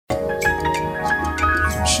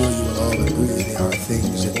sure you will all agree there are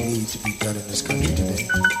things that need to be done in this country today.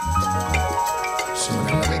 So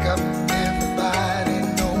now wake up, everybody.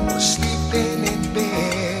 No more sleeping in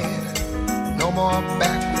bed. No more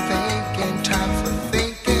back thinking. Time for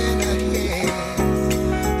thinking ahead.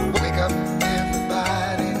 Wake up,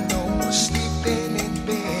 everybody. No more sleeping in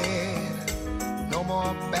bed. No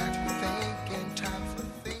more back thinking. Time for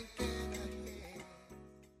thinking ahead.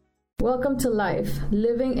 Welcome to Life,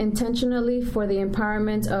 living intentionally for the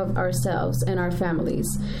empowerment of ourselves and our families.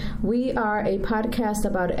 We are a podcast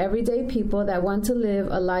about everyday people that want to live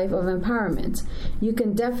a life of empowerment. You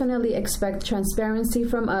can definitely expect transparency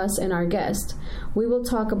from us and our guest. We will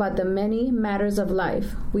talk about the many matters of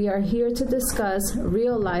life. We are here to discuss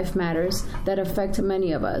real life matters that affect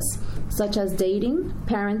many of us, such as dating,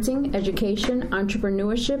 parenting, education,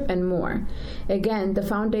 entrepreneurship, and more. Again, the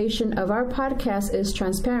foundation of our podcast is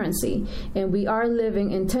transparency, and we are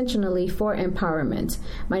living intentionally for empowerment.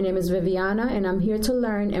 My name is Viviana, and I'm here to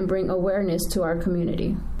learn and bring awareness to our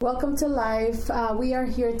community. Welcome to Life. We are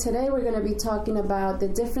here today. We're going to be talking about the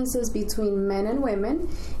differences between men and women,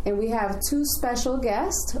 and we have two special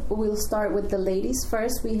guests. We'll start with the ladies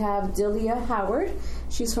first. We have Delia Howard.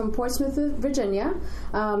 She's from Portsmouth, Virginia.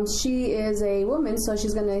 She is a woman, so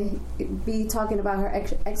she's going to be talking about her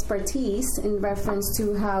expertise in reference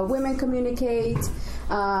to how women communicate,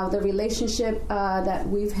 the relationship that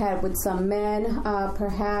we've had with some men,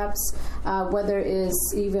 perhaps, whether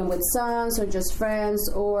it's even with sons or just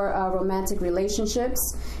friends or romantic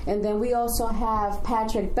relationships. And then we also have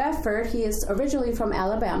Patrick Bedford. He is originally from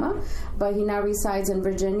Alabama, but he now resides in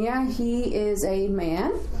Virginia. He is a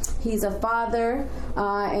man. He's a father,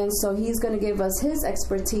 and so he's going to give us his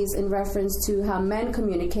expertise in reference to how men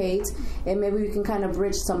communicate, and maybe we can kind of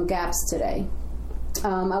bridge some gaps today.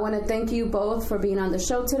 I want to thank you both for being on the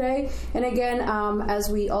show today. And again, as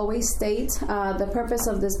we always state, the purpose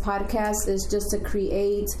of this podcast is just to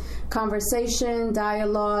create conversation,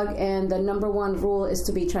 dialogue, and the number one rule is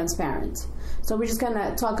to be transparent. So we're just going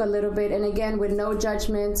to talk a little bit, and again, with no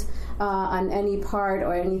judgment on any part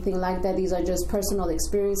or anything like that. These are just personal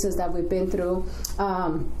experiences that we've been through.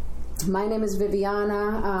 My name is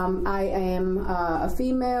Viviana. I am a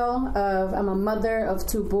female. I'm a mother of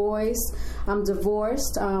two boys. I'm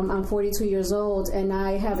divorced. I'm 42 years old, and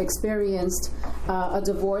I have experienced a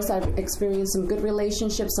divorce. I've experienced some good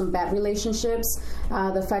relationships, some bad relationships.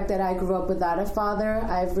 The fact that I grew up without a father,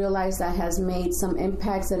 I've realized that has made some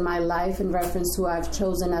impacts in my life in reference to who I've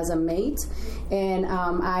chosen as a mate. And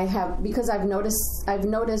I have, because I've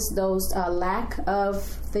noticed those lack of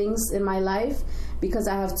things in my life. Because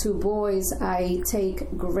I have two boys, I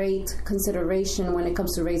take great consideration when it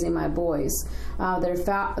comes to raising my boys. Their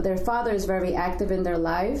father is very active in their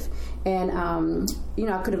life, and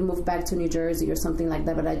I could have moved back to New Jersey or something like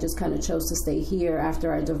that, but I just kind of chose to stay here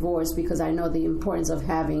after our divorce because I know the importance of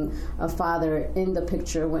having a father in the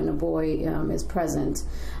picture when a boy is present.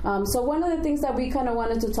 So one of the things that we kind of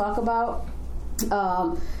wanted to talk about,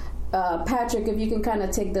 Patrick, if you can kind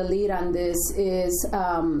of take the lead on this, is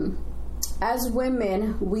as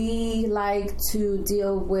women, we like to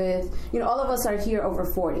deal with, all of us are here over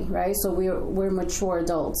 40, right? So we're mature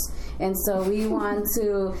adults. And so we want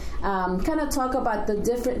to kind of talk about the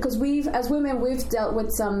different, because as women, we've dealt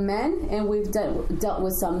with some men and we've dealt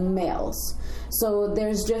with some males. So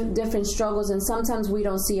there's just different struggles, and sometimes we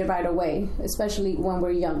don't see it right away, especially when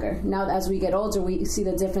we're younger. Now, as we get older, we see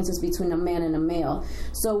the differences between a man and a male.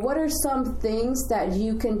 So what are some things that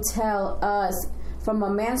you can tell us from a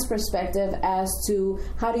man's perspective as to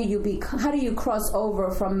how do you cross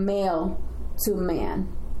over from male to man?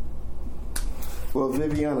 Well,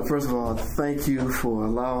 Viviana, first of all, thank you for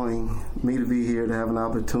allowing me to be here, to have an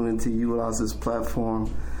opportunity to utilize this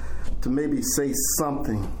platform to maybe say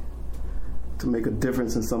something to make a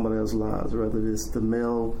difference in somebody else's lives, whether it's the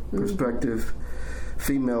male perspective,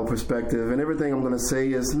 female perspective, and everything I'm going to say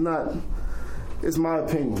is my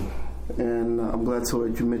opinion, and I'm glad so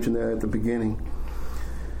that you mentioned that at the beginning.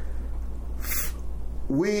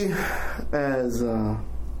 We, as men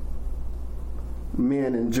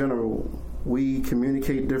in general, we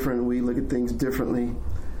communicate different. We look at things differently.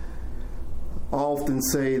 I often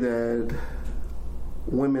say that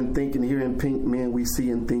women think and hear in pink, men we see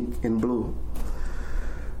and think in blue.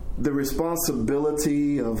 The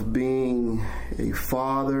responsibility of being a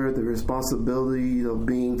father, the responsibility of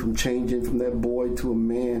changing from that boy to a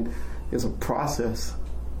man is a process.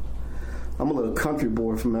 I'm a little country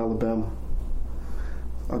boy from Alabama.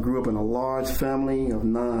 I grew up in a large family of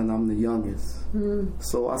 9. I'm the youngest.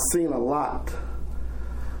 So I've seen a lot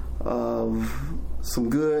of some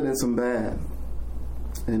good and some bad.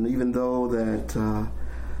 And even though that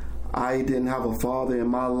I didn't have a father in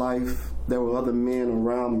my life. There were other men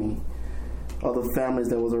around me, other families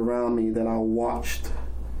that was around me that I watched,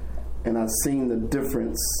 and I seen the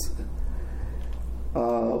difference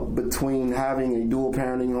between having a dual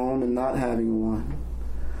parenting home and not having one.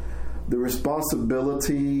 The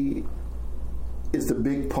responsibility is the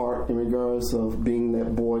big part in regards of being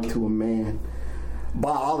that boy to a man.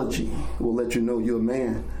 Biology will let you know you're a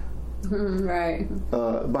man. Right.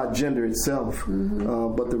 By gender itself.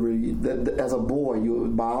 But as a boy,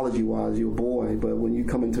 biology-wise, you're a boy. But when you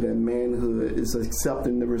come into that manhood, it's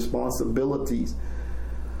accepting the responsibilities,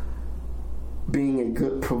 being a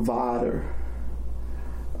good provider.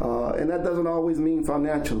 And that doesn't always mean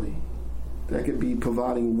financially. That could be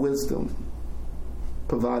providing wisdom,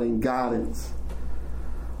 providing guidance,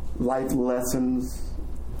 life lessons.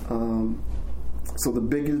 So the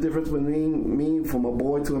biggest difference between me from a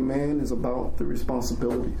boy to a man is about the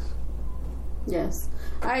responsibilities. Yes,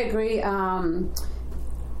 I agree. And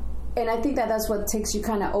I think that's what takes you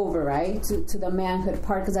kind of over, right, to the manhood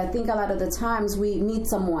part. Because I think a lot of the times we meet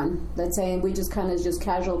someone, let's say, and we just kind of just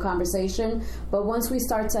casual conversation. But once we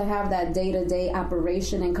start to have that day-to-day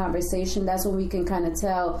operation and conversation, that's when we can kind of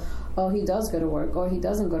tell, oh, he does go to work, or he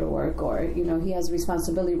doesn't go to work, or, you know, he has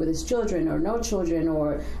responsibility with his children or no children,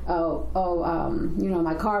 or, you know,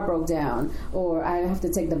 my car broke down, or I have to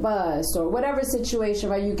take the bus, or whatever situation,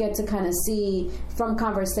 right? You get to kind of see from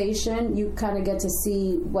conversation, you kind of get to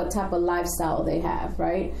see what type of lifestyle they have,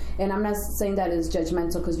 right? And I'm not saying that is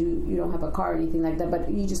judgmental because you don't have a car or anything like that, but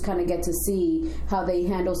you just kind of get to see how they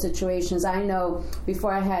handle situations. I know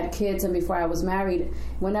before I had kids and before I was married,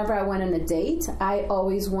 whenever I went on a date, I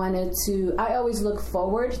always look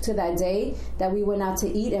forward to that day that we went out to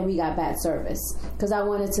eat and we got bad service, because I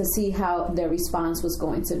wanted to see how their response was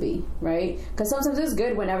going to be, right? Because sometimes it's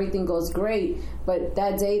good when everything goes great, but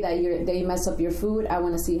that day that they mess up your food, I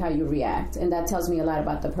want to see how you react, and that tells me a lot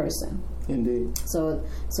about the person. Indeed. So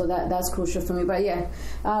that's crucial for me. But yeah,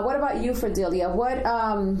 what about you, Fidelia? What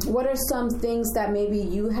are some things that maybe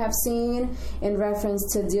you have seen in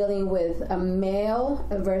reference to dealing with a male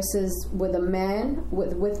versus with a man,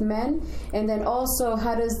 with men? And then also,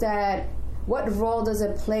 what role does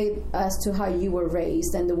it play as to how you were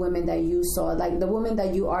raised and the women that you saw? Like the woman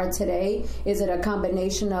that you are today, is it a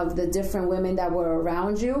combination of the different women that were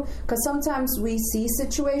around you? Because sometimes we see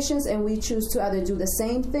situations and we choose to either do the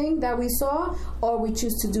same thing that we saw, or we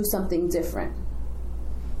choose to do something different.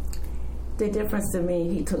 The difference to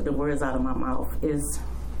me, he took the words out of my mouth, is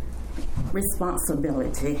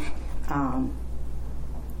responsibility. To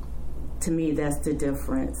me, that's the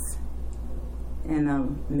difference in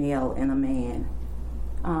a male and a man.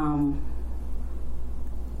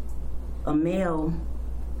 A male,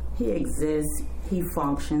 he exists, he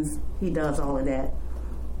functions, he does all of that.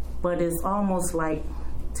 But it's almost like,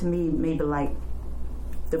 to me, maybe like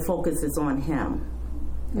the focus is on him.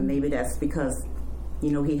 And maybe that's because,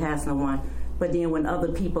 you know, he has no one. But then when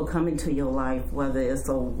other people come into your life, whether it's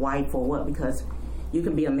a wife or what, because you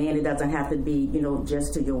can be a man, it doesn't have to be, you know,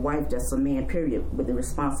 just to your wife, that's a man, period, with the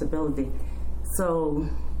responsibility. So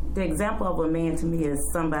the example of a man to me is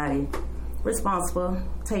somebody responsible,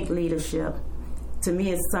 take leadership. To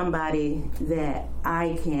me, it's somebody that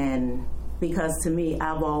I can, because to me,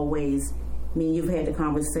 you've had the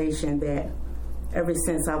conversation that ever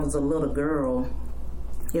since I was a little girl,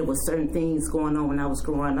 there were certain things going on when I was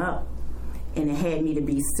growing up, and it had me to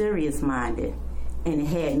be serious-minded, and it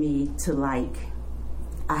had me to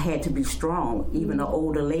I had to be strong. Even an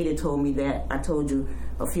older lady told me that. I told you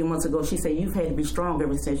a few months ago, she said, you've had to be strong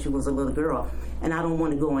ever since you was a little girl. And I don't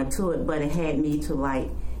want to go into it, but it had me to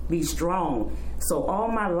be strong. So all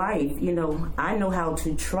my life, you know, I know how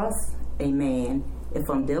to trust a man if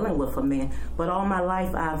I'm dealing with a man. But all my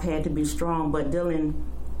life I've had to be strong. But dealing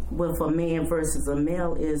with a man versus a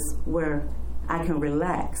male is where I can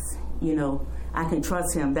relax. You know, I can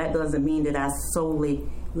trust him. That doesn't mean that I solely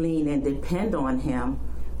lean and depend on him,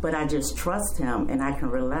 but I just trust him and I can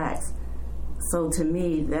relax. So to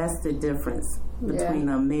me, that's the difference between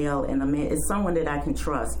a male and a man. It's someone that I can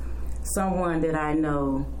trust, someone that I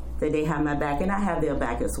know that they have my back, and I have their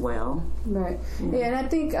back as well. Right. Yeah, and I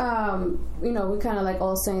think, you know, we kind of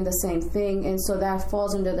all saying the same thing, and so that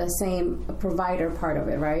falls under the same provider part of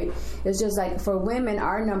it, right? It's just for women,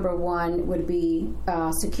 our number one would be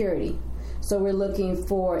security. So we're looking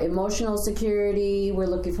for emotional security, we're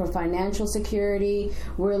looking for financial security,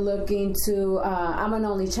 we're looking to, I'm an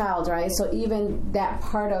only child, right? So even that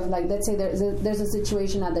part of let's say there's a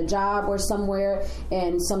situation at the job or somewhere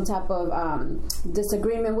and some type of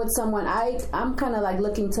disagreement with someone, I'm kind of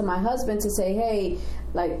looking to my husband to say, hey,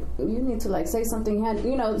 like, you need to like say something,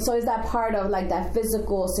 you know. So is that part of like that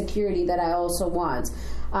physical security that I also want?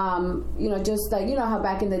 You know, just like, you know how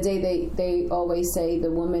back in the day they always say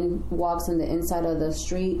the woman walks on the inside of the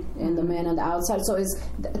street and the man on the outside. So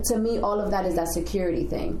to me, all of that is that security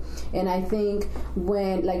thing. And I think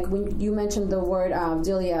when you mentioned the word,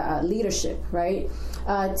 Delia, leadership, right?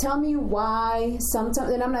 Tell me why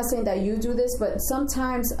sometimes, and I'm not saying that you do this, but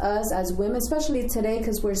sometimes us as women, especially today,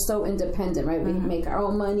 because we're so independent, right? We make our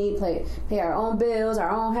own money, pay our own bills, our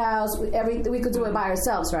own house, we could do it by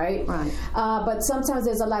ourselves, right? Right. But sometimes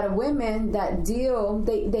there's a lot of women that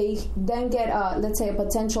they then get, let's say, a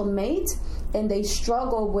potential mate, and they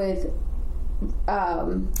struggle with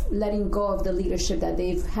letting go of the leadership that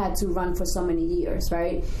they've had to run for so many years,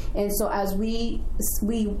 right? And so as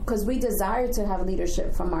because we desire to have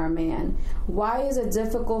leadership from our man, why is it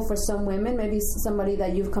difficult for some women, maybe somebody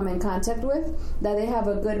that you've come in contact with, that they have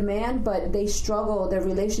a good man, but they struggle, their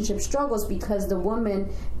relationship struggles because the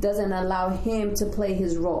woman doesn't allow him to play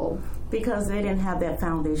his role? Because they didn't have that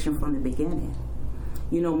foundation from the beginning.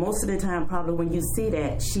 You know, most of the time, probably when you see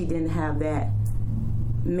that, she didn't have that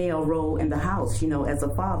male role in the house, you know, as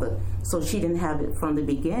a father. So she didn't have it from the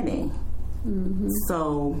beginning. Mm-hmm.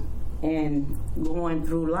 So, and going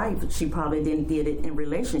through life, she probably didn't get it in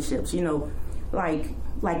relationships, you know, like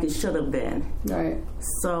it should have been. Right.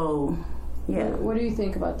 So, yeah. What do you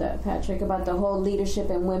think about that, Patrick, about the whole leadership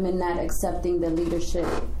and women not accepting the leadership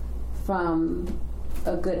from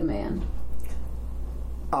a good man?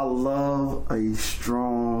 I love a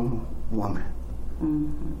strong woman.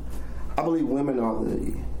 Mm-hmm. I believe women are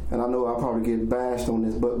and I know I'll probably get bashed on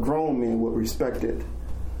this, but grown men would respect it.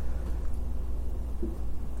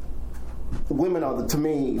 Women are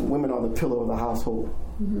the pillar of the household.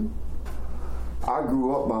 Mm-hmm. I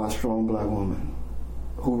grew up by a strong black woman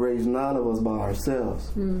who raised 9 of us by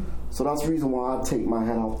ourselves. Mm. So that's the reason why I take my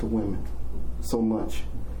hat off to women so much.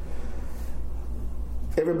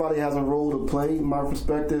 Everybody has a role to play, in my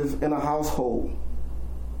perspective, in a household.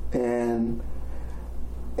 And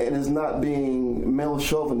it's not being male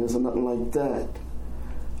chauvinist or nothing like that,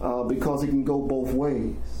 because it can go both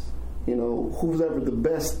ways. You know, who's ever the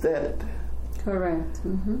best at it. Correct.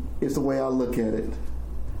 Mm-hmm. Is the way I look at it.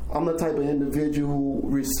 I'm the type of individual,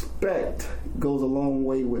 respect goes a long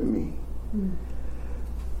way with me. Mm.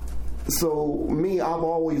 So me, I've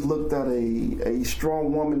always looked at a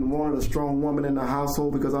strong woman, wanted a strong woman in the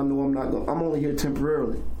household, because I knew I'm only here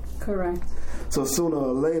temporarily. Correct. So sooner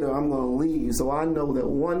or later, I'm going to leave. So I know that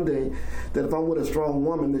one day, that if I'm with a strong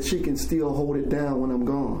woman, that she can still hold it down when I'm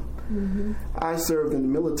gone. Mm-hmm. I served in the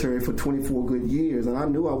military for 24 good years, and I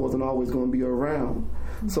knew I wasn't always going to be around.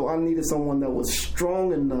 Mm-hmm. So I needed someone that was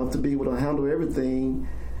strong enough to be able to handle everything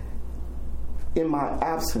in my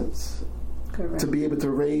absence. Correct. To be able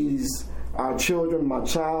to raise our children, my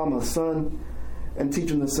child, my son, and teach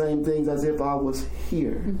them the same things as if I was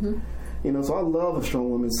here. Mm-hmm. You know, so I love a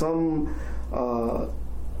strong woman. Some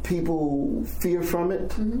people fear from it,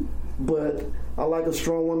 mm-hmm. but I like a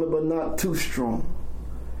strong woman, but not too strong.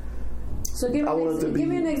 So give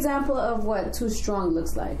me an example of what too strong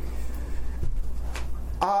looks like.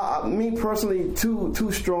 Me personally,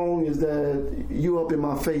 too strong is that you up in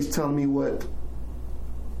my face telling me what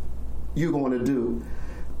you're going to do.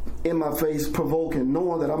 In my face, provoking,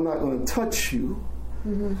 knowing that I'm not going to touch you.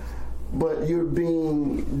 Mm-hmm. But you're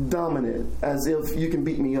being dominant, as if you can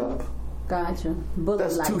beat me up. Gotcha.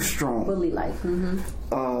 Bully-like. That's too strong. Bully-like.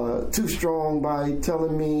 Mm-hmm. Too strong by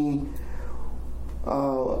telling me,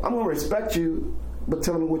 I'm going to respect you, but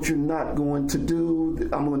telling me what you're not going to do.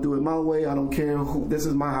 I'm going to do it my way. I don't care who. This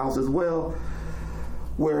is my house as well.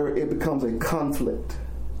 Where it becomes a conflict.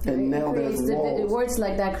 And now there's walls. Words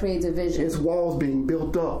like that create division. It's walls being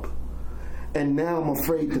built up. And now I'm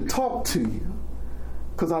afraid to talk to you,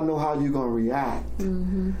 because I know how you're going to react.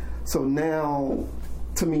 Mm-hmm. So now,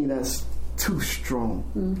 to me, that's too strong.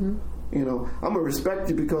 Mm-hmm. You know, I'm going to respect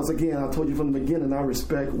you because, again, I told you from the beginning, I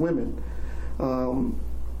respect women.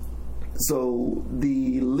 So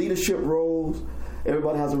the leadership roles,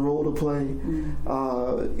 everybody has a role to play.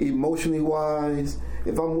 Mm-hmm. Emotionally wise,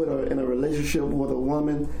 if I'm in a relationship with a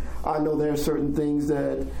woman, I know there are certain things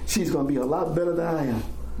that she's going to be a lot better than I am.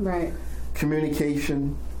 Right.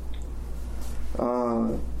 Communication.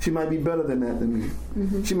 She might be better than that than me.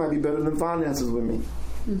 Mm-hmm. She might be better than finances with me.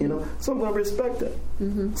 Mm-hmm. You know, so I'm going to respect that.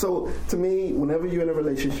 Mm-hmm. So to me, whenever you're in a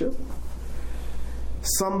relationship,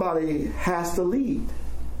 somebody has to lead.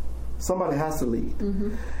 Somebody has to lead.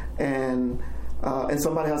 Mm-hmm. And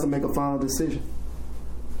somebody has to make a final decision.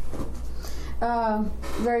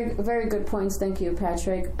 Very, very good points. Thank you,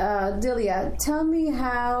 Patrick. Delia, tell me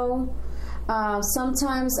how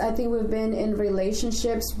Sometimes I think we've been in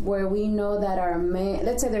relationships where we know that our man,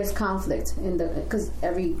 let's say there's conflict because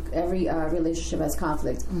every relationship has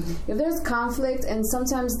conflict. If there's conflict and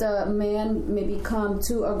sometimes the man may become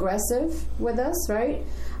too aggressive with us, right?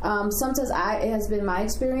 Sometimes it has been my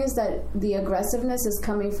experience that the aggressiveness is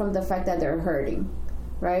coming from the fact that they're hurting.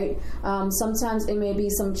 Right? Sometimes it may be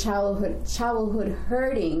some childhood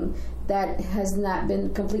hurting that has not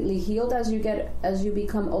been completely healed as you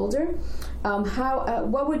become older.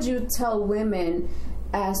 What would you tell women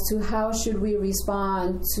as to how should we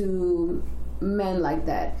respond to men like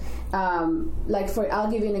that?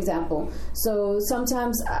 I'll give you an example. So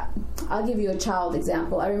sometimes I'll give you a child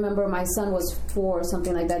example. I remember my son was 4 or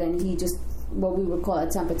something like that, and he just what we would call a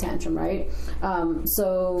temper tantrum, right?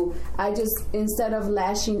 So I just, instead of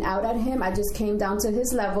lashing out at him, I just came down to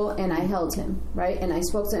his level and I held him, right? And I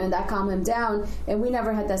spoke to him and that calmed him down, and we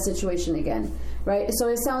never had that situation again, right? So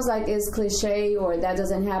it sounds like it's cliche or that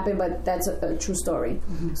doesn't happen, but that's a true story.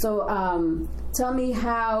 So tell me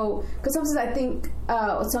how, because sometimes I think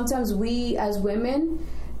sometimes we as women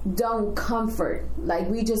don't comfort, like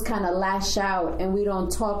we just kind of lash out and we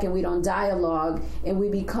don't talk and we don't dialogue and we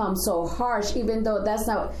become so harsh, even though that's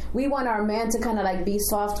not, we want our man to kind of like be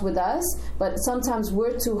soft with us, but sometimes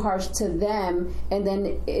we're too harsh to them and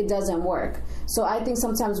then it doesn't work. So I think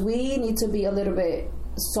sometimes we need to be a little bit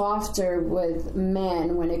softer with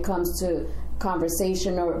men when it comes to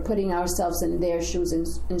conversation or putting ourselves in their shoes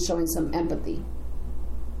and showing some empathy.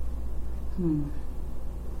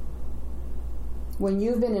 When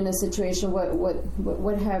you've been in a situation,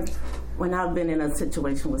 what have... When I've been in a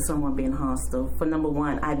situation with someone being hostile, for number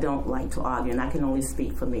one, I don't like to argue, and I can only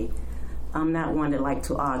speak for me. I'm not one that like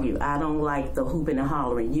to argue. I don't like the hooping and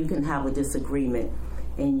hollering. You can have a disagreement,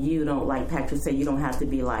 and you don't, like Patrick said, you don't have to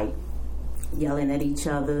be like yelling at each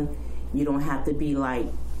other. You don't have to be like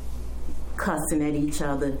cussing at each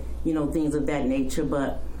other, you know, things of that nature.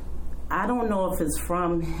 But I don't know if it's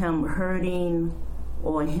from him hurting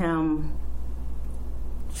or him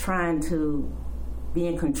trying to be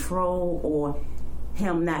in control or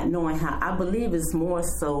him not knowing how. I believe it's more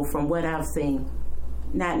so from what I've seen,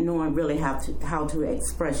 not knowing really how to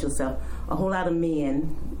express yourself. A whole lot of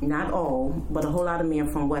men, not all, but a whole lot of men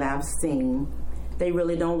from what I've seen, they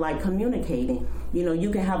really don't like communicating. You know, you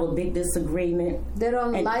can have a big disagreement. They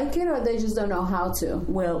don't like it, or they just don't know how to?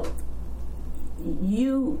 Well,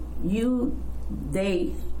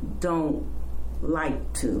 they don't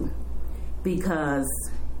like to,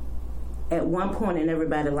 because at one point in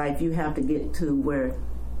everybody's life, you have to get to where,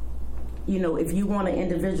 you know, if you want an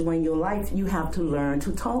individual in your life, you have to learn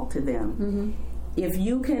to talk to them. If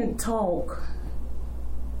you can talk,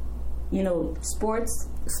 you know, sports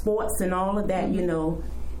and all of that, you know,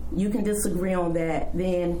 you can disagree on that,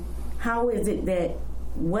 then how is it that,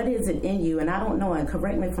 what is it in you, and I don't know, and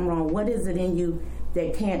correct me if I'm wrong, what is it in you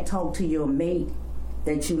that can't talk to your mate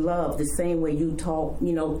that you love the same way you talk?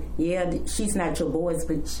 You know, yeah, she's not your voice,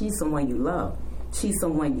 but she's someone you love. She's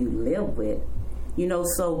someone you live with. You know,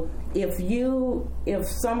 so if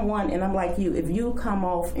someone, and I'm like you, if you come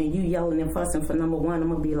off and you yelling and fussing, for number one, I'm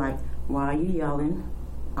going to be like, why are you yelling?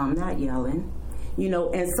 I'm not yelling. You know,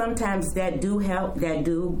 and sometimes that do help, that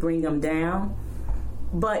do bring them down.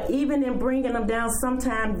 But even in bringing them down,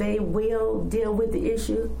 sometimes they will deal with the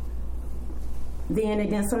issue.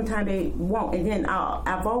 Then sometimes they won't. And then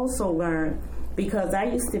I've also learned, because I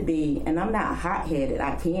used to be, and I'm not hot-headed,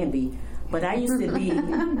 I can be, but I used to be,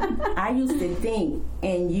 I used to think,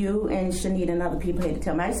 and you and Shanita and other people had to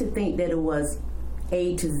tell me, I used to think that it was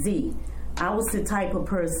A to Z. I was the type of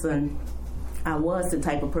person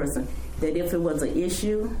that if it was an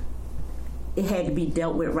issue, it had to be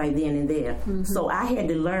dealt with right then and there. So I had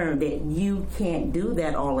to learn that you can't do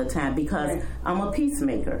that all the time, because I'm a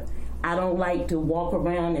peacemaker. I don't like to walk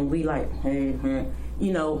around and be like, hey, man,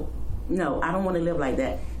 you know, no, I don't want to live like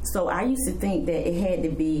that. So I used to think that it had to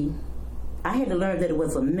be, I had to learn that it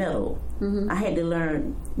was a middle. I had to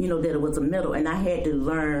learn, you know, that it was a middle, and I had to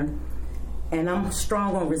learn, and I'm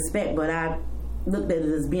strong on respect, but I looked at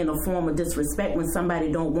it as being a form of disrespect when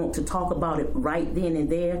somebody don't want to talk about it right then and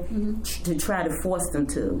there, to try to force them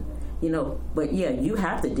to, you know. But yeah, you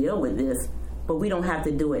have to deal with this, but we don't have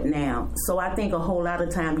to do it now. So I think a whole lot of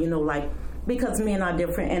time, you know, like, because men are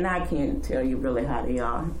different, and I can't tell you really how they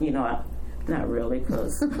are, you know, not really,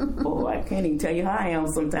 because, boy, I can't even tell you how I am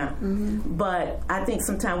sometimes. But I think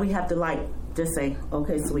sometimes we have to, like, just say,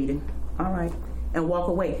 okay, sweetie, all right, and walk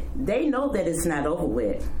away. They know that it's not over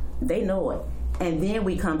with. They know it. And then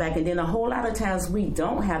we come back, and then a whole lot of times we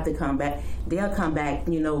don't have to come back. They'll come back,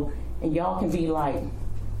 you know, and y'all can be like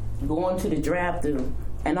going to the drive-thru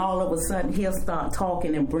and all of a sudden he'll start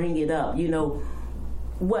talking and bring it up,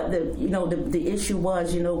 what the issue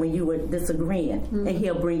was, when you were disagreeing, and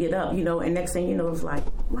he'll bring it up, and next thing you know, it's like,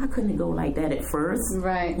 why couldn't it go like that at first?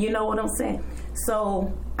 Right. You know what I'm saying?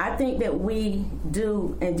 So I think that we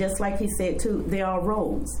do, and just like he said too, there are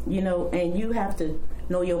roles, and you have to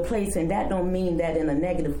know your place, and that don't mean that in a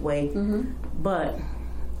negative way, but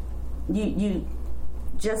you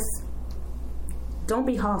just don't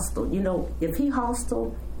be hostile. If he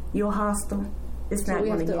hostile, you're hostile. It's not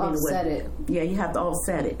going to get anywhere. Offset it. Yeah, you have to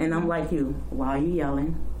offset it. And I'm like you. Why are you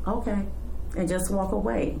yelling? Okay, and just walk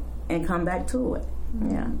away and come back to it.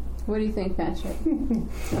 Yeah. What do you think, Patrick?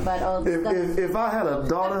 About all this stuff? If I had a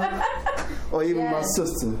daughter or even my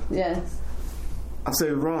sister, I say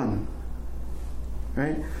run.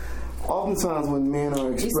 Right? Oftentimes when men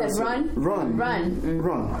are expressing... You said run? Run.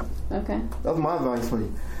 Run. Okay. That's my advice for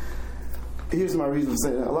you. Here's my reason for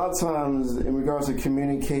saying that. A lot of times, in regards to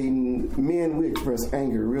communicating, men, we express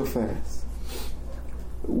anger real fast.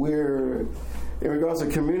 In regards to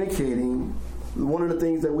communicating, one of the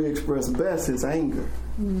things that we express best is anger.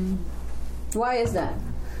 Why is that?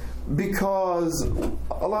 Because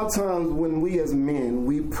a lot of times when we as men,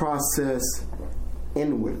 we process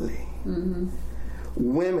inwardly.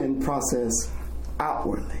 Women process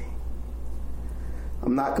outwardly.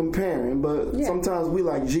 I'm not comparing, but sometimes we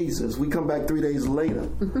like Jesus. We come back 3 days later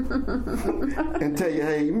and tell you,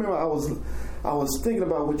 hey, you remember I was thinking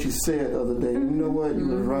about what you said the other day. You know what? You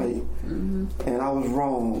were right. And I was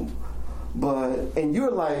wrong. And you're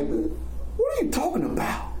like, what are you talking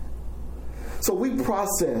about? So we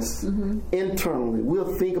process internally.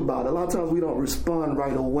 We'll think about it. A lot of times we don't respond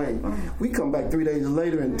right away. We come back 3 days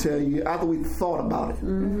later and tell you after we thought about it.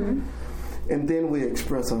 And then we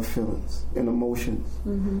express our feelings and emotions.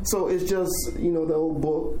 So it's just, the old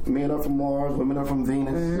book, men are from Mars, women are from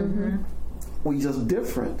Venus. We just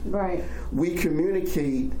different. Right. We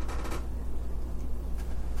communicate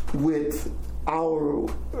with our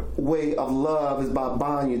way of love is by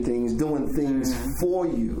buying you things, doing things for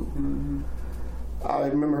you. I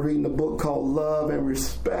remember reading a book called Love and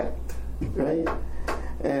Respect, right?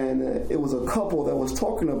 And it was a couple that was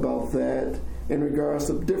talking about that in regards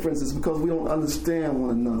to differences because we don't understand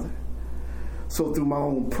one another. So through my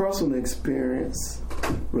own personal experience,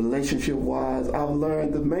 relationship-wise, I've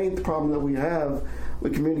learned the main problem that we have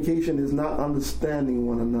with communication is not understanding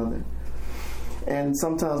one another. And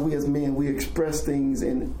sometimes we as men, we express things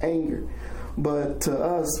in anger. But to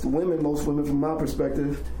us, most women from my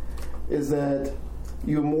perspective, is that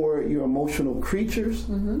you're emotional creatures.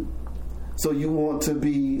 So you want to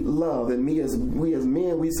be loved. And we as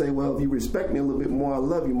men, we say, well, if you respect me a little bit more, I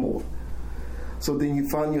love you more. So then you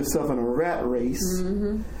find yourself in a rat race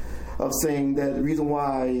of saying that the reason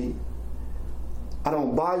why I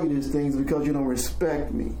don't buy you these things is because you don't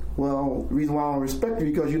respect me. Well, the reason why I don't respect you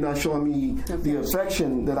is because you're not showing me the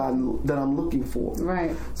affection that I'm looking for.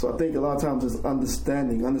 Right. So I think a lot of times it's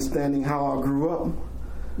understanding how I grew up.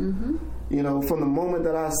 From the moment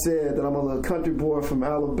that I said that I'm a little country boy from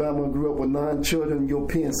Alabama, grew up with 9 children, your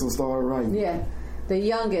pencil started writing. Yeah, the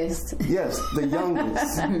youngest. Yes, the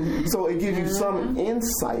youngest. So it gives you some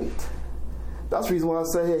insight. That's the reason why I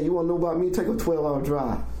say, hey, you want to know about me? Take a 12-hour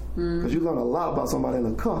drive. Because you learn a lot about somebody in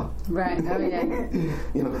a car. Right. Oh,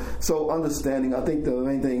 yeah. So understanding, I think the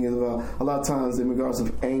main thing is a lot of times in regards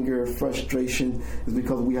of anger, frustration, is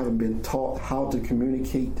because we haven't been taught how to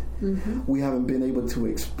communicate. We haven't been able to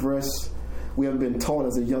express. We haven't been taught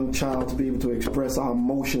as a young child to be able to express our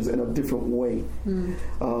emotions in a different way.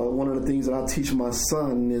 One of the things that I teach my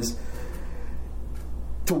son is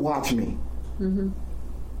to watch me.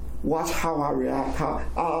 Watch how I react, how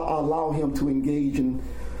I allow him to engage in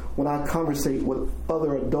when I conversate with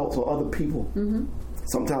other adults or other people.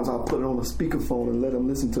 Sometimes I'll put it on a speakerphone and let him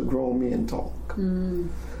listen to grown men talk.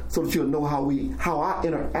 So that you'll know how I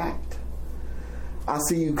interact. I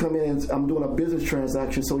see you come in and I'm doing a business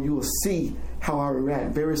transaction, so you will see how I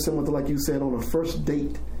react. Very similar to like you said on a first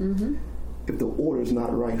date. If the order's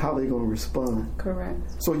not right, how they going to respond? Correct.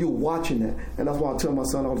 So you're watching that. And that's why I tell my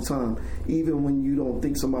son all the time, even when you don't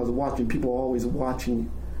think somebody's watching, people are always watching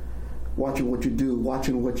you. Watching what you do,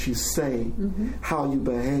 watching what you say, how you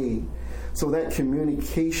behave. So that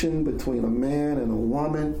communication between a man and a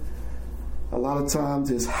woman, a lot of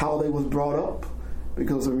times is how they was brought up.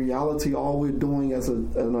 Because in reality, all we're doing as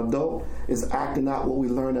an adult is acting out what we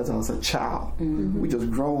learned as a child. We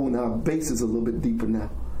just grown, our base is a little bit deeper now.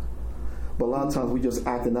 But a lot of times we just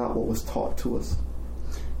acting out what was taught to us.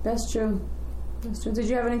 That's true. Did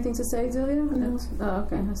you have anything to say, Delia? No. Oh,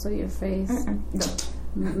 okay. I saw your face. No.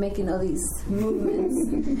 making all these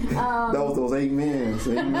movements. That was those amens.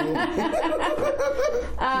 Amen.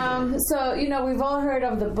 So, we've all heard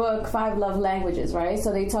of the book 5 Love Languages, right?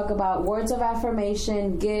 So they talk about words of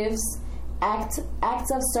affirmation, gifts, acts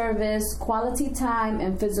of service, quality time,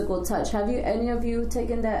 and physical touch. Have any of you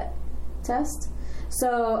taken that test?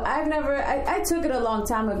 So I took it a long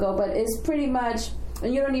time ago, but it's pretty much,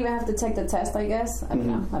 and you don't even have to take the test, I guess. I don't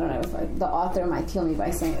know. I don't know if the author might kill me for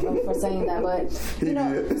saying that, but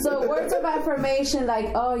so words of affirmation,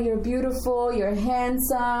 like, oh, you're beautiful, you're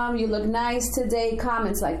handsome, you look nice today,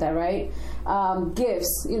 comments like that, right?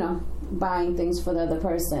 Gifts, buying things for the other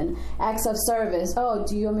person. Acts of service. Oh,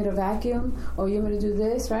 do you want me to vacuum? Or you want me to do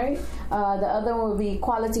this, right? The other one would be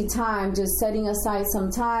quality time, just setting aside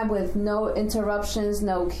some time with no interruptions,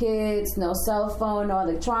 no kids, no cell phone, no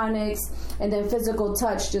electronics. And then physical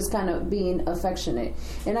touch, just kind of being affectionate.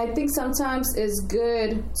 And I think sometimes it's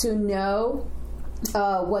good to know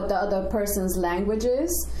what the other person's language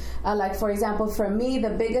is. Like, for example, for me, the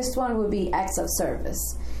biggest one would be acts of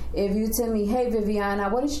service. If you tell me, hey, Viviana,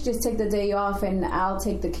 why don't you just take the day off and I'll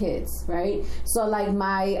take the kids, right? So, like,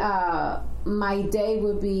 my day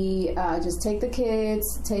would be just take the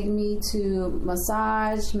kids, take me to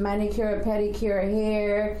massage, manicure, pedicure,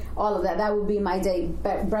 hair, all of that. That would be my day.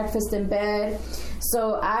 Breakfast in bed.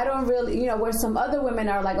 So I don't really, where some other women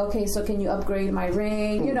are like, okay, so can you upgrade my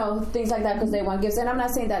ring? Things like that because they want gifts. And I'm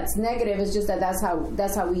not saying that's negative. It's just that that's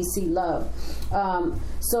how we see love.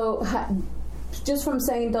 Just from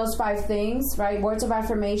saying those 5 things, right? Words of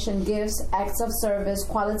affirmation, gifts, acts of service,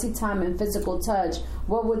 quality time, and physical touch.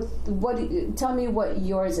 Tell me what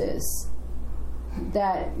yours is.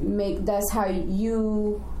 That's how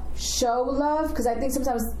you show love, because I think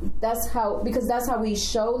sometimes that's how we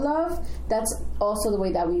show love. That's also the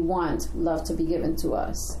way that we want love to be given to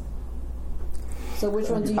us. So which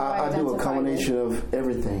one do you identify? I do a combination of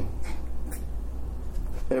everything.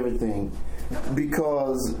 Everything.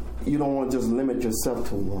 Because you don't want to just limit yourself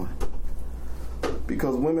to one.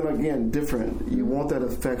 Because women are, again, different. You want that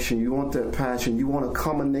affection. You want that passion. You want a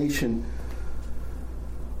combination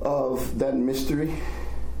of that mystery.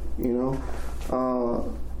 I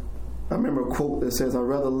remember a quote that says, I'd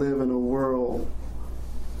rather live in a world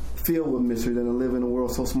filled with mystery than to live in a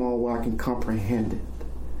world so small where I can comprehend it.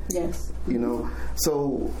 Yes.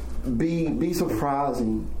 So be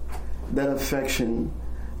surprising, that affection,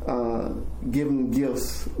 giving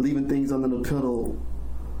gifts, leaving things under the pillow.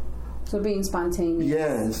 So being spontaneous.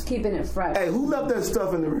 Yes. Keeping it fresh. Hey, who left that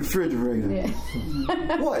stuff in the refrigerator?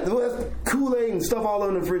 Yeah. What? There's Kool-Aid and stuff all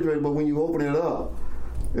in the refrigerator, but when you open it up,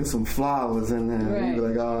 there's some flowers in there. Right. You be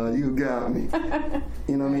like, oh, you got me.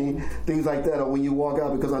 You know what I mean? Things like that. Or when you walk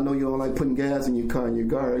out, because I know you don't like putting gas in your car and your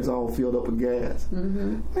garbage all filled up with gas.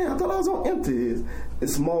 Mm-hmm. Man, I thought I was on empty.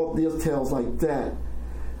 It's small details like that.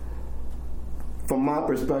 From my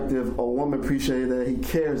perspective, a woman appreciates that he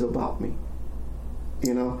cares about me.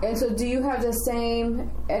 And so do you have the same,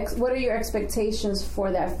 what are your expectations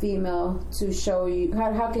for that female to show you,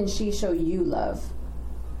 how can she show you love?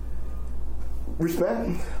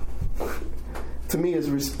 Respect. To me, it's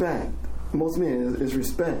respect. Most men, it's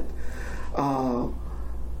respect.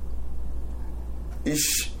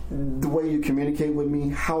 It's the way you communicate with me,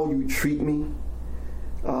 how you treat me.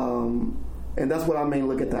 And that's what I mean,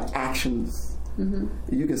 look at the actions.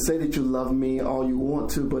 Mm-hmm. You can say that you love me all you want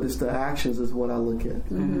to, but it's the actions is what I look at.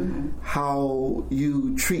 Mm-hmm. How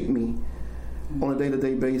you treat me on a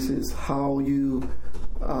day-to-day basis, how you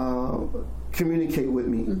communicate with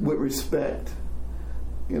me with respect.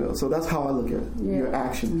 So that's how I look at your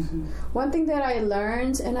actions. Mm-hmm. One thing that I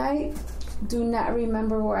learned, and I do not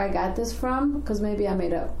remember where I got this from, because maybe I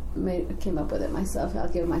came up with it myself. I'll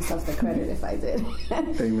give myself the credit if I did.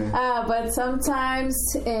 Amen. But sometimes,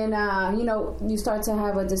 you start to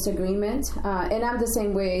have a disagreement, and I'm the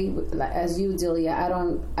same way as you, Delia. I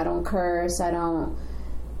don't curse. I don't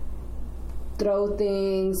throw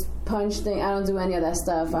things, punch things. I don't do any of that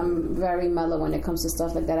stuff. I'm very mellow when it comes to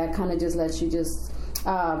stuff like that. I kind of just let you just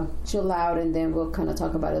chill out, and then we'll kind of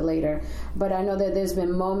talk about it later. But I know that there's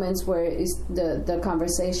been moments where the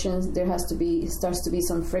conversations starts to be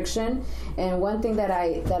some friction. And one thing that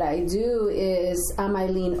I do is I might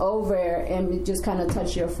lean over and just kind of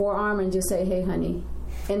touch your forearm and just say, "Hey, honey,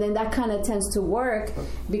 And then that kind of tends to work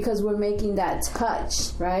because we're making that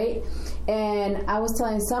touch, right? And I was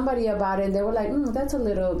telling somebody about it, and they were like, that's a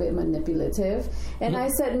little bit manipulative. And I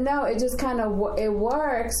said, no, it just kind of, it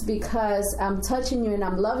works because I'm touching you and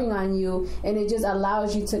I'm loving on you, and it just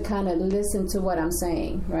allows you to kind of listen to what I'm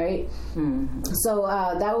saying, right? So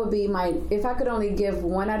that would be if I could only give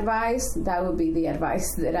one advice, that would be the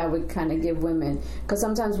advice that I would kind of give women. Because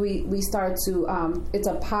sometimes we start to, it's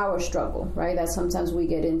a power struggle, right? That sometimes we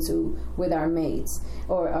get into with our mates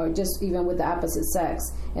or just even with the opposite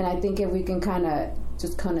sex. And I think if we can kind of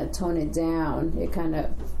tone it down,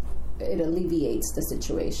 it alleviates the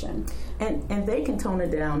situation. And they can tone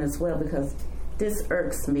it down as well, because this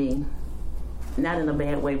irks me, not in a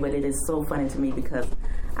bad way, but it is so funny to me because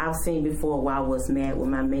I've seen before while I was mad with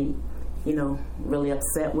my mate, really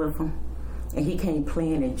upset with him, and he came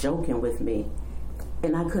playing and joking with me,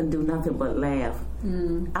 and I couldn't do nothing but laugh.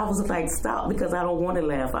 I was like, stop, because I don't want to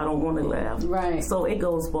laugh. I don't want to laugh. Right. So it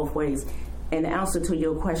goes both ways. In answer to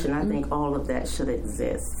your question, I think all of that should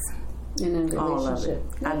exist. In a relationship. All of it.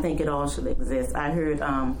 Yeah. I think it all should exist. I heard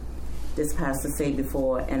this pastor say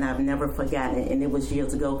before, and I've never forgotten it, and it was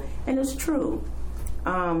years ago, and it's true.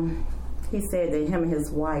 He said that him and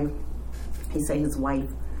his wife, his wife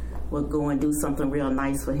would go and do something real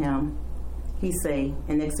nice for him. He say,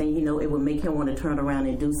 and next thing you know, it would make him want to turn around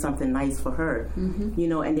and do something nice for her.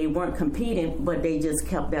 And they weren't competing, but they just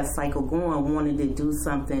kept that cycle going, wanting to do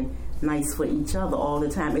something nice for each other all the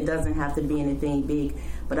time. It doesn't have to be anything big,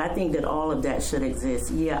 but I think that all of that should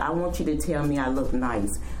exist. Yeah, I want you to tell me I look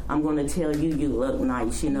nice. I'm going to tell you look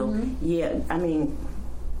nice, Yeah, I mean,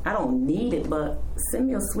 I don't need it, but send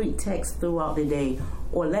me a sweet text throughout the day,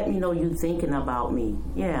 or let me know you thinking about me.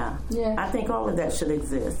 Yeah. I think all of that should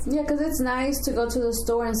exist. Yeah, because it's nice to go to the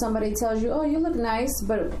store and somebody tells you, oh, you look nice,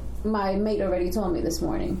 but my mate already told me this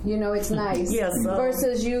morning. It's nice. Yes.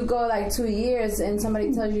 Versus you go like 2 years and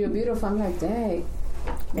somebody tells you you're beautiful. I'm like, dang.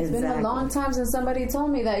 It's been a long time since somebody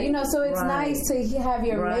told me that. So it's nice to have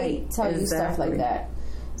your mate tell you stuff like that.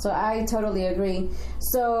 So I totally agree.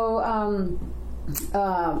 So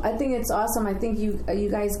I think it's awesome. I think you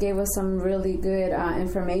guys gave us some really good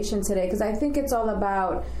information today, because I think it's all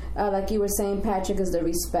about, like you were saying, Patrick, is the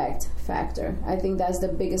respect factor. I think that's the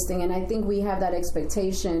biggest thing, and I think we have that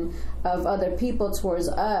expectation of other people towards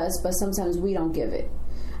us, but sometimes we don't give it.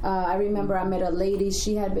 I remember I met a lady,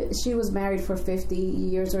 she was married for 50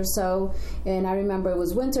 years or so, and I remember it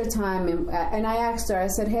was winter time, and I asked her, I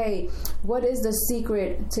said, hey, what is the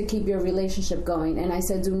secret to keep your relationship going? And I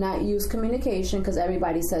said, do not use communication, because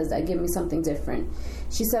everybody says that, give me something different.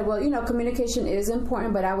 She said, well, communication is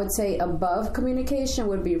important, but I would say above communication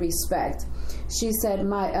would be respect. She said,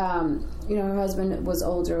 her husband was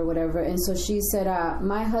older or whatever, and so she said,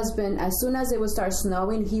 my husband, as soon as it would start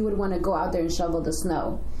snowing, he would want to go out there and shovel the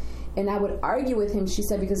snow. And I would argue with him, she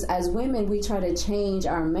said, because as women, we try to change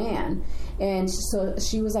our man. And so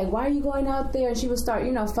she was like, why are you going out there? And she would start,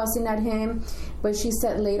 fussing at him. But she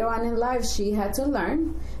said later on in life, she had to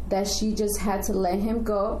learn that she just had to let him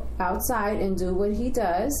go outside and do what he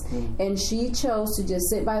does. And she chose to just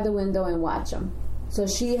sit by the window and watch him. So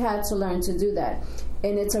she had to learn to do that.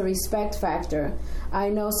 And it's a respect factor. I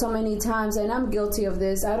know so many times, and I'm guilty of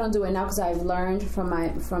this. I don't do it now because I've learned from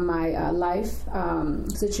my life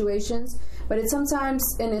situations. But it's sometimes,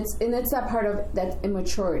 and it's that part of that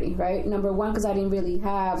immaturity, right? Number one, because I didn't really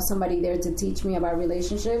have somebody there to teach me about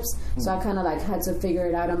relationships, so I kind of had to figure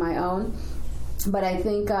it out on my own. But I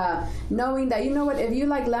think knowing that, if you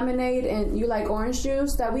like lemonade and you like orange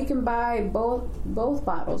juice, that we can buy both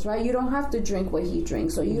bottles, right? You don't have to drink what he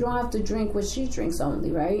drinks, or you don't have to drink what she drinks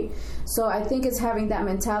only, right? So I think it's having that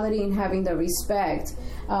mentality and having the respect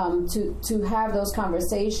to have those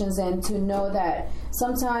conversations, and to know that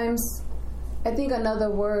sometimes, I think another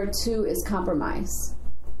word too is compromise.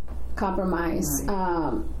 Right.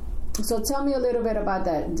 So tell me a little bit about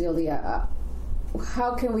that, Delia.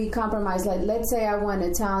 How can we compromise? Like, let's say I want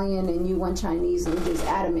Italian and you want Chinese, and you're just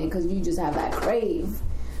adamant because you just have that crave.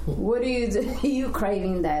 What do you do? You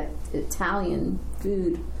craving that Italian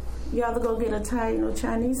food? You either go get Italian or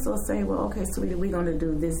Chinese, or say, well, okay, sweetie, we're going to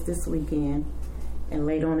do this weekend, and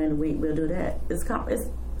later on in the week we'll do that. It's not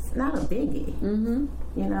a biggie. Mm-hmm.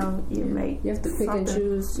 You have to pick and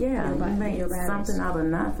choose. Yeah, you make something out of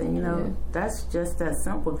nothing. That's just that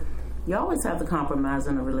simple. You always have to compromise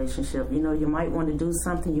in a relationship. You might want to do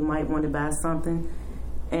something, you might want to buy something,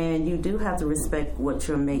 and you do have to respect what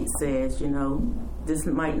your mate says. This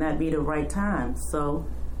might not be the right time. So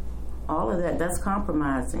all of that's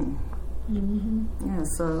compromising. Mm-hmm. Yeah,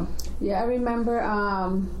 so. Yeah, I remember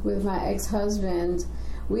with my ex-husband,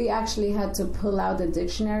 we actually had to pull out the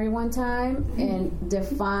dictionary one time and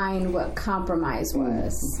define what compromise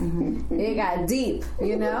was. It got deep,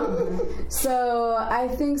 you know? So I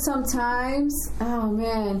think sometimes, oh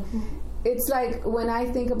man, it's like when I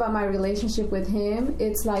think about my relationship with him,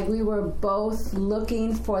 it's like we were both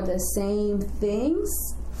looking for the same things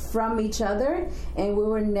from each other, and we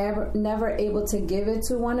were never able to give it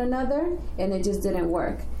to one another, and it just didn't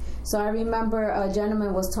work. So I remember a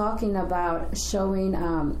gentleman was talking about showing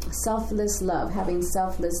selfless love, having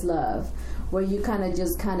selfless love, where you kind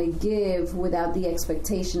of give without the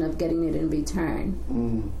expectation of getting it in return.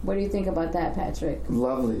 What do you think about that, Patrick?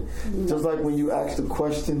 Lovely. Just like when you asked the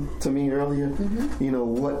question to me earlier, you know,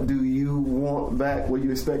 what do you want back? What do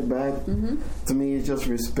you expect back? To me, it's just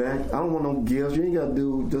respect. I don't want no gifts. You ain't got to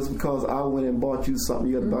do just because I went and bought you something,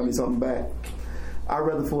 you got to buy me something back. I'd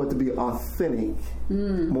rather for it to be authentic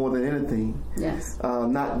more than anything. Yes.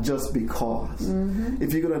 Not just because.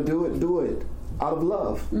 If you're going to do it out of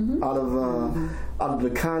love, out of the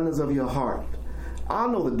kindness of your heart. I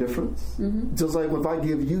know the difference. Just like if I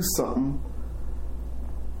give you something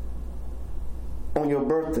on your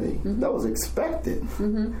birthday, that was expected.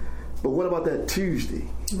 But what about that Tuesday?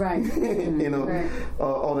 Right. You know, right.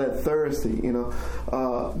 Or that Thursday, you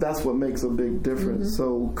know, that's what makes a big difference.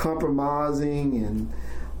 So compromising and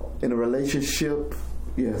in a relationship,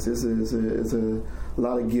 yes, it's a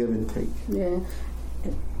lot of give and take. Yeah.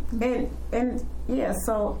 And yeah,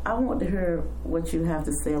 so I want to hear what you have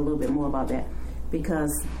to say a little bit more about that,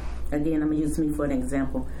 because again, I'm gonna use me for an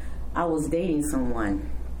example. I was dating someone,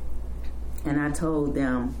 and I told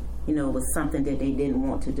them, you know, it was something that they didn't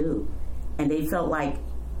want to do, and they felt like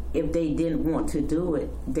if they didn't want to do it,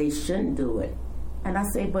 they shouldn't do it. And I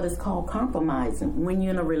say, but it's called compromising. When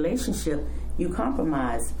you're in a relationship, you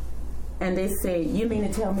compromise. And they say, you mean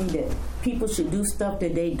to tell me that people should do stuff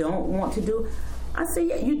that they don't want to do? I say,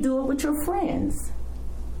 yeah, you do it with your friends.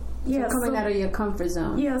 Yeah, so coming out of your comfort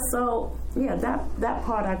zone. Yeah, so yeah, that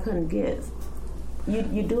part I couldn't get.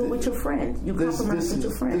 You do it with your friends. You compromise with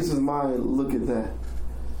your friends. This is my look at that.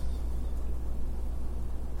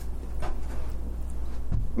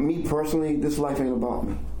 Me personally, this life ain't about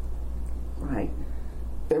me. Right.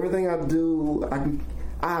 Everything I do,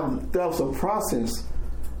 that was a process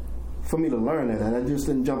for me to learn that. I just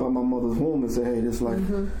didn't jump out my mother's womb and say, hey, this life,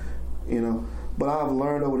 you know. But I've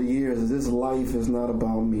learned over the years that this life is not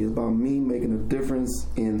about me. It's about me making a difference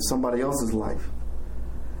in somebody else's life.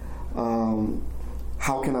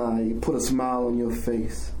 How can I put a smile on your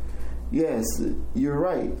face? Yes, you're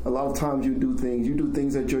right. A lot of times you do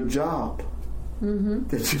things at your job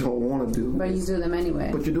that you don't want to do. But you do them anyway.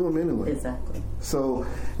 But you do them anyway. Exactly. So,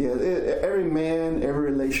 yeah, every man, every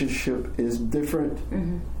relationship is different.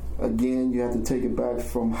 Again, you have to take it back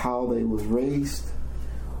from how they was raised,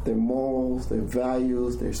 their morals, their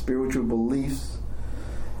values, their spiritual beliefs,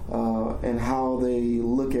 and how they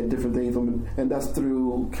look at different things, and that's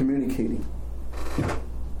through communicating.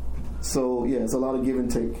 So, yeah, it's a lot of give and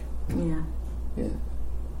take. Yeah.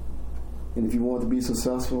 And if you want to be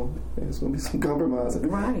successful, there's going to be some compromising.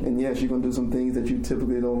 Right. And yes, you're going to do some things that you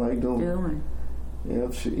typically don't like doing. Yeah,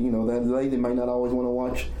 you know, that lady might not always want to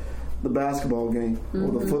watch the basketball game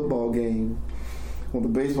or the football game or the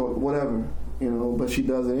baseball, whatever, you know, but she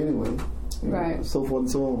does it anyway. Right. Know, so forth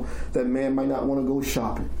and so on. That man might not want to go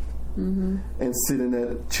shopping and sit in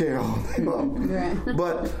that chair all day long. Right.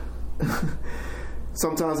 But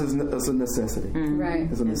sometimes it's a necessity. Right.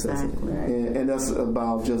 It's a necessity. Exactly. Right. And that's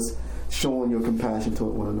about just showing your compassion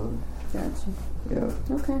toward one another. Gotcha.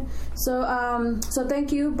 Yeah. Okay. So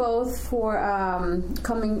thank you both for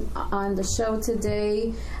coming on the show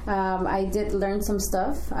today. I did learn some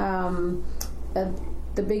stuff.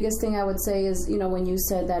 The biggest thing I would say is, you know, when you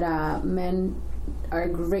said that men are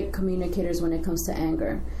great communicators when it comes to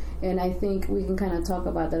anger. And I think we can kind of talk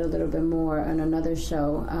about that a little bit more on another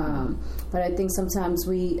show. But I think sometimes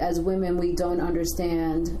we, as women, we don't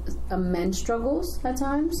understand men's struggles at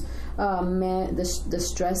times. The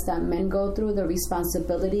stress that men go through, the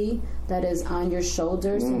responsibility that is on your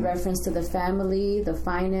shoulders in reference to the family, the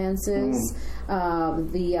finances,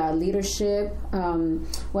 the leadership.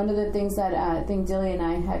 One of the things that I think Dilly and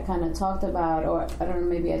I had kind of talked about, or I don't know,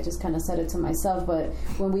 maybe I just kind of said it to myself, but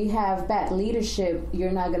when we have bad leadership,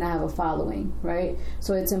 you're not going to have a following, right?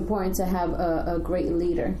 So it's important to have a great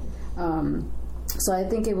leader. So I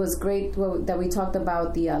think it was great that we talked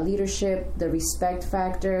about the leadership, the respect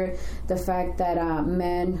factor, the fact that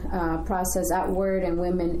men process outward and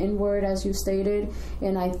women inward, as you stated.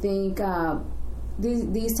 And I think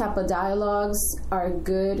these type of dialogues are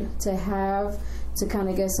good to have to kind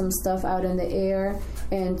of get some stuff out in the air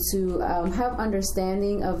and to have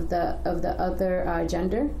understanding of the other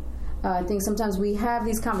gender. I think sometimes we have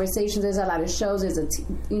these conversations. There's a lot of shows. There's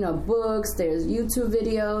books. There's YouTube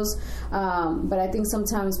videos. But I think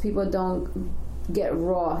sometimes people don't get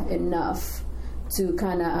raw enough to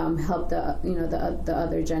kind of help the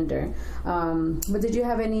other gender. But did you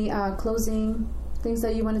have any closing things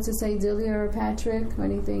that you wanted to say, Delia or Patrick, or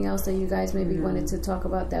anything else that you guys maybe wanted to talk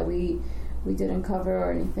about that we didn't cover,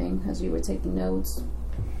 or anything as you were taking notes?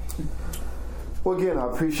 Well, again,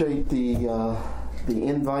 I appreciate the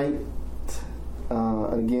invite,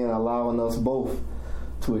 and again, allowing us both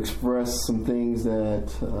to express some things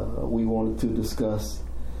that we wanted to discuss.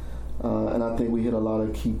 And I think we hit a lot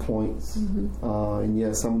of key points. Mm-hmm. And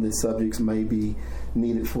yes, some of the subjects may be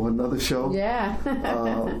needed for another show. Yeah.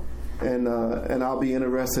 And I'll be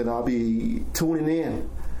interested. I'll be tuning in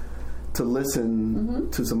to listen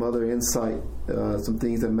to some other insight, some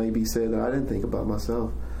things that may be said that I didn't think about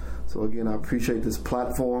myself. So again, I appreciate this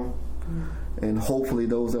platform, and hopefully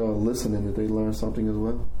those that are listening, that they learn something as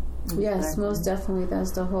well. Yes, most definitely.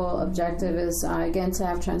 That's the whole objective, is again to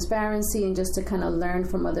have transparency and just to kind of learn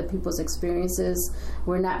from other people's experiences.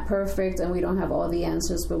 We're not perfect and we don't have all the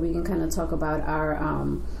answers, but we can kind of talk about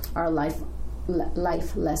our life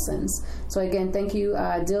lessons. So again, thank you,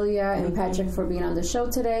 Delia and Patrick, for being on the show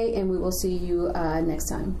today, and we will see you next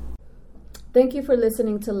time. Thank you for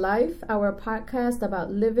listening to Life, our podcast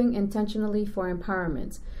about living intentionally for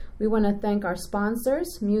empowerment. We want to thank our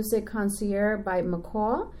sponsors, Music Concierge by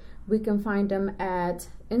McCall. We can find them at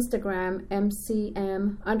Instagram,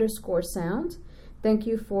 MCM_sound. Thank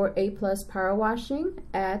you for A+ Power Washing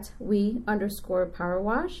at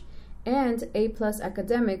we_powerwash, and A+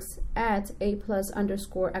 Academics at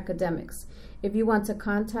A+_academics. If you want to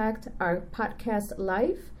contact our podcast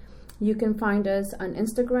Life, you can find us on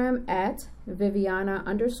Instagram at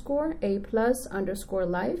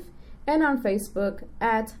Viviana_A+_life, and on Facebook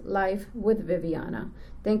at Life with Viviana.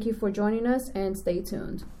 Thank you for joining us, and stay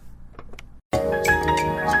tuned.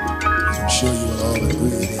 I'm sure you will all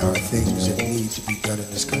agree there are things that need to be done in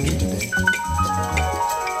this country today.